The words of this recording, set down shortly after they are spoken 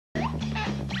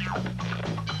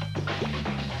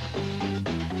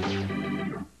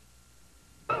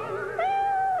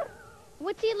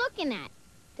What's he looking at?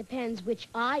 Depends which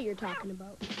eye you're talking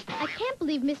about. I can't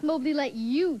believe Miss Mobley let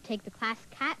you take the class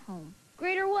cat home.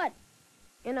 Great or what?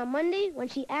 And on Monday, when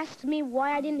she asks me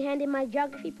why I didn't hand in my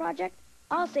geography project,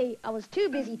 I'll say I was too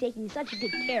busy taking such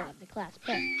good care of the class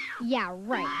pet. Yeah,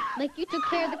 right. Like you took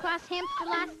care of the class hamster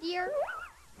last year?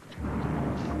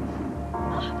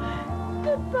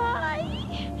 Goodbye,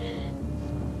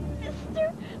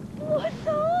 Mr.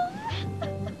 Blossom.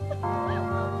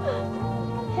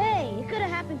 Hey, it could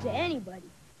have happened to anybody.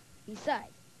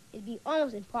 Besides, it'd be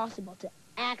almost impossible to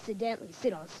accidentally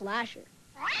sit on Slasher.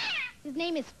 His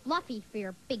name is Fluffy, for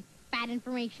your big fat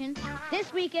information.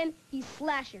 This weekend, he's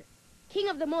Slasher, king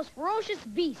of the most ferocious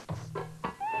beasts.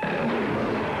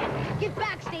 Get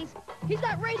back, Stace. He's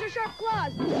got razor-sharp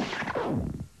claws.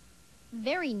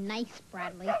 Very nice,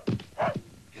 Bradley.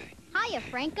 Hiya,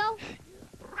 Franco.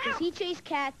 Does he chase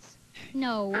cats?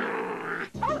 No.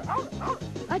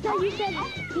 I thought you said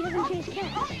he doesn't chase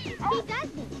cats. He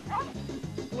doesn't.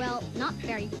 Well, not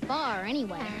very far,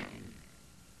 anyway.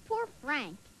 Poor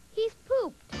Frank. He's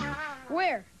pooped.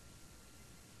 Where?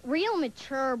 Real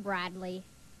mature, Bradley.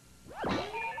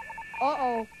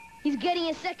 Uh-oh. He's getting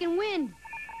a second wind.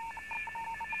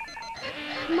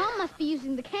 Mom must be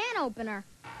using the can opener.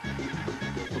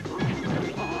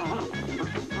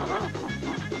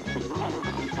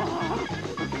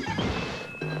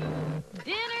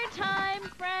 Dinner time,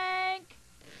 Frank.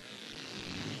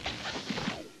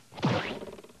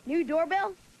 New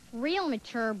doorbell? Real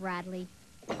mature, Bradley.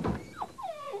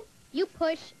 You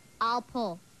push, I'll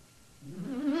pull.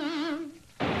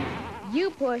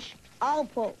 You push, I'll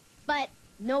pull. But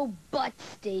no buts,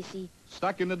 Stacy.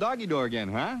 Stuck in the doggy door again,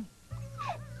 huh?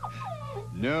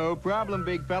 No problem,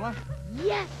 big fella.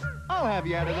 Yes! I'll have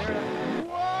you out of there.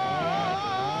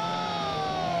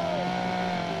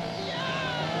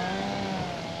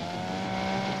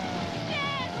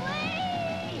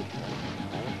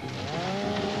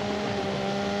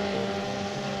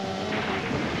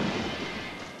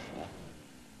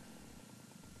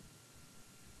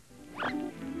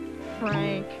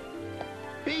 Frank.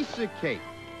 Piece of cake.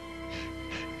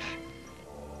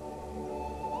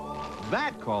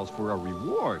 That calls for a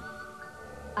reward.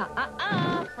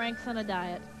 Frank's on a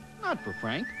diet. Not for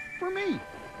Frank, for me.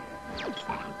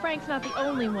 Frank's not the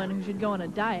only one who should go on a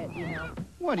diet, you know.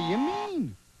 What do you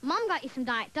mean? Mom got you some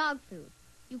diet dog food.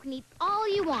 You can eat all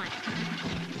you want.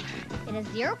 It has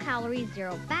 0 calories,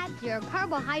 0 fat, 0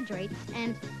 carbohydrates,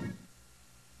 and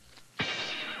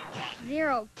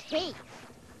 0 taste.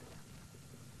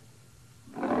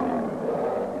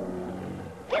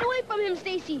 Get away from him,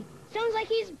 Stacy. Sounds like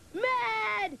he's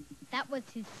mad. That was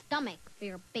his stomach, for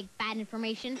your big bad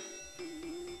information.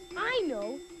 I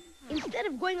know. Instead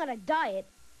of going on a diet,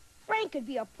 Frank could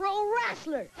be a pro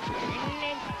wrestler. In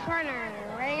this corner,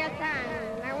 where your son,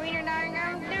 my wiener dog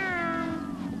goes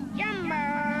down. Jumbo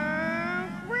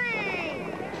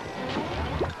Frank.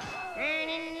 And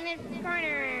in this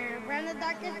corner, from the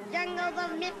darkest jungles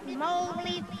of Miss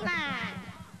Mobley's class,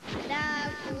 the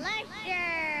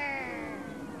Slasher.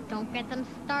 Don't get them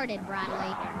started,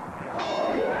 Bradley.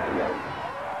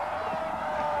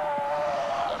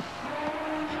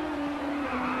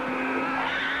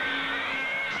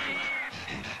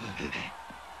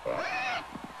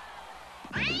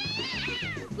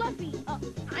 Fluffy,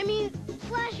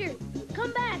 Slasher,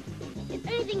 come back. If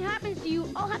anything happens to you,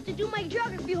 I'll have to do my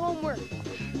geography homework.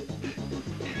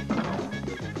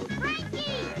 Frankie!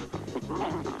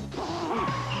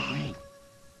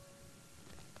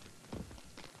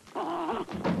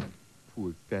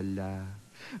 Poor fella.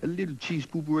 A little cheese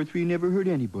pooper or 3 never hurt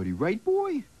anybody, right,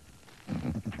 boy?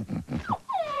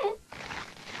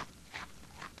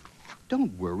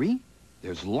 Don't worry.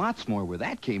 There's lots more where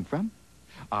that came from.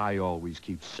 I always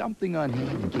keep something on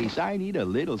hand in case I need a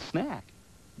little snack.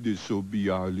 This'll be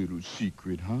our little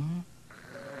secret, huh?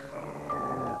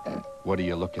 What are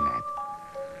you looking at?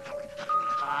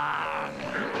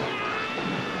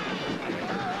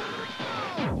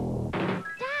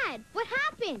 Dad, what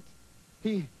happened?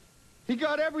 He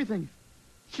got everything.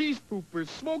 Cheese poopers,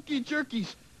 smoky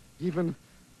jerkies, even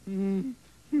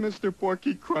Mr.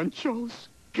 Porky Crunchos.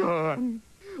 Gone.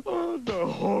 Oh, the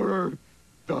horror.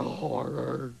 The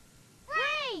horror.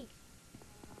 Frank!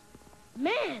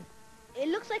 Man, it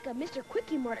looks like a Mr.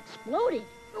 Quickie Mart exploded.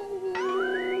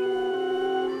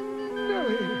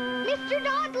 Mr.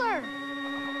 Dodler!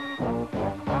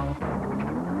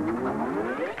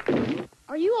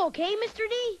 Are you okay, Mr.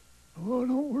 D? Oh,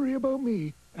 don't worry about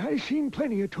me. I've seen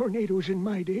plenty of tornadoes in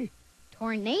my day.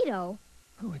 Tornado?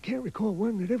 Oh, I can't recall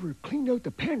one that ever cleaned out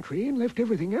the pantry and left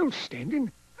everything else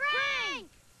standing. Frank!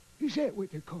 Is that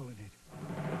what they're calling it?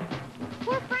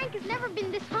 Poor Frank has never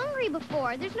been this hungry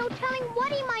before. There's no telling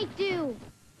what he might do.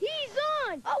 He's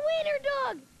on! A wiener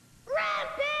dog!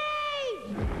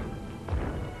 Rampage!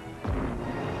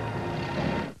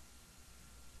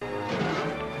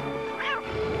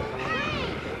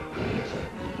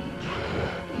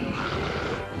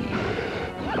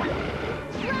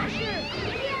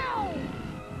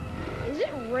 Is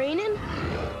it raining?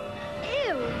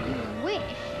 Ew, you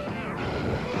wish.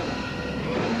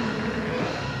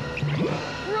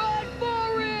 Run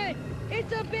for it!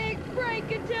 It's a big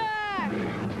Frank attack!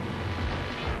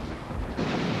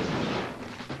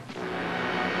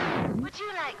 Would you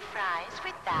like fries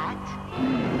with that?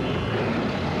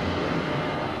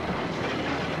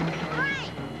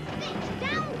 Frank! Sit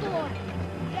down, boy!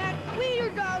 That wiener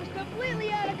dog's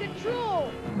completely out of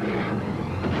control!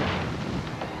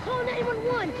 Call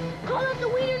 911! Call out the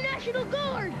Wiener National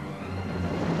Guard!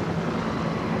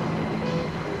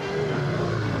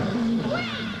 Wait!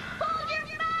 Hold your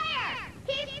fire!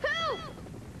 He's poop!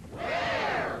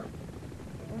 Where?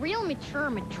 Real mature,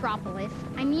 Metropolis.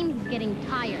 I mean, he's getting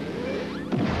tired.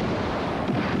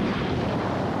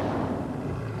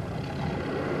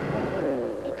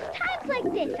 It's times like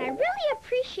this I really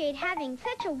appreciate having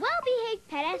such a well-behaved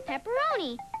pet as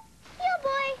Pepperoni. Seal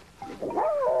boy!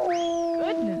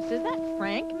 Goodness, is that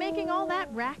Frank making all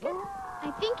that racket?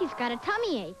 I think he's got a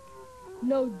tummy ache.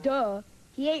 No duh.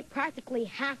 He ate practically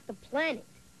half the planet.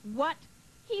 What?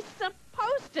 He's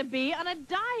supposed to be on a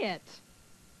diet.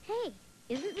 Hey,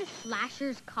 isn't this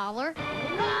Slasher's collar?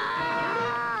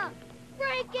 Ah!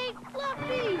 Frank ate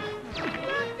Fluffy!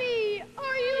 Fluffy,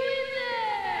 are you in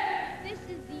there? This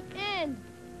is the end.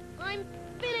 I'm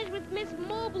finished with Miss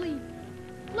Mobley.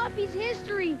 Fluffy's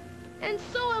history. And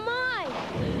so am I.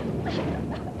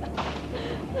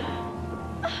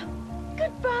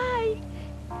 Goodbye,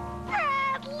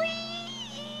 Bradley.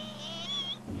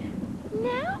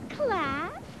 Now,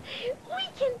 class, we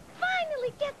can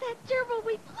finally get that gerbil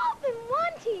we've all been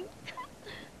wanting.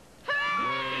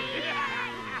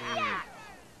 Yes!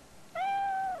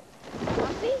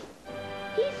 Fluffy,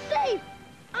 he's safe.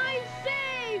 I'm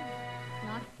safe.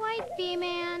 Not quite,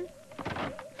 B-Man.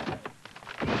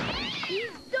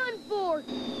 He's done for.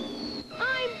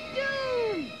 I'm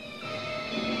doomed.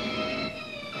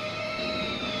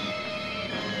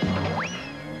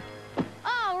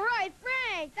 All right,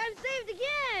 Frank, I'm saved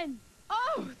again.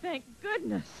 Oh, thank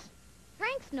goodness.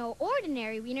 Frank's no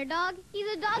ordinary wiener dog. He's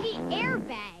a doggy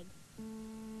airbag.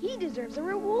 He deserves a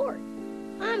reward.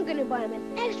 I'm gonna buy him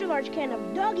an extra large can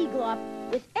of doggy glop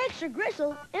with extra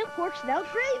gristle and pork stout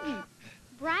gravy.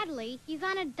 Bradley, he's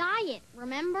on a diet,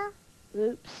 remember?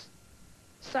 Oops.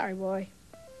 Sorry, boy.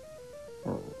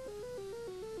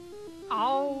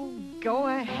 Oh, go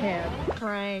ahead,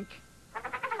 Frank.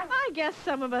 I guess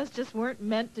some of us just weren't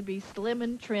meant to be slim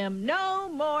and trim. No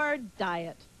more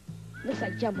diet. Looks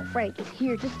like Jumbo Frank is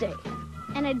here to stay.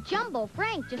 And a jumbo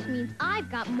Frank just means I've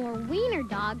got more wiener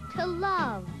dog to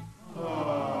love.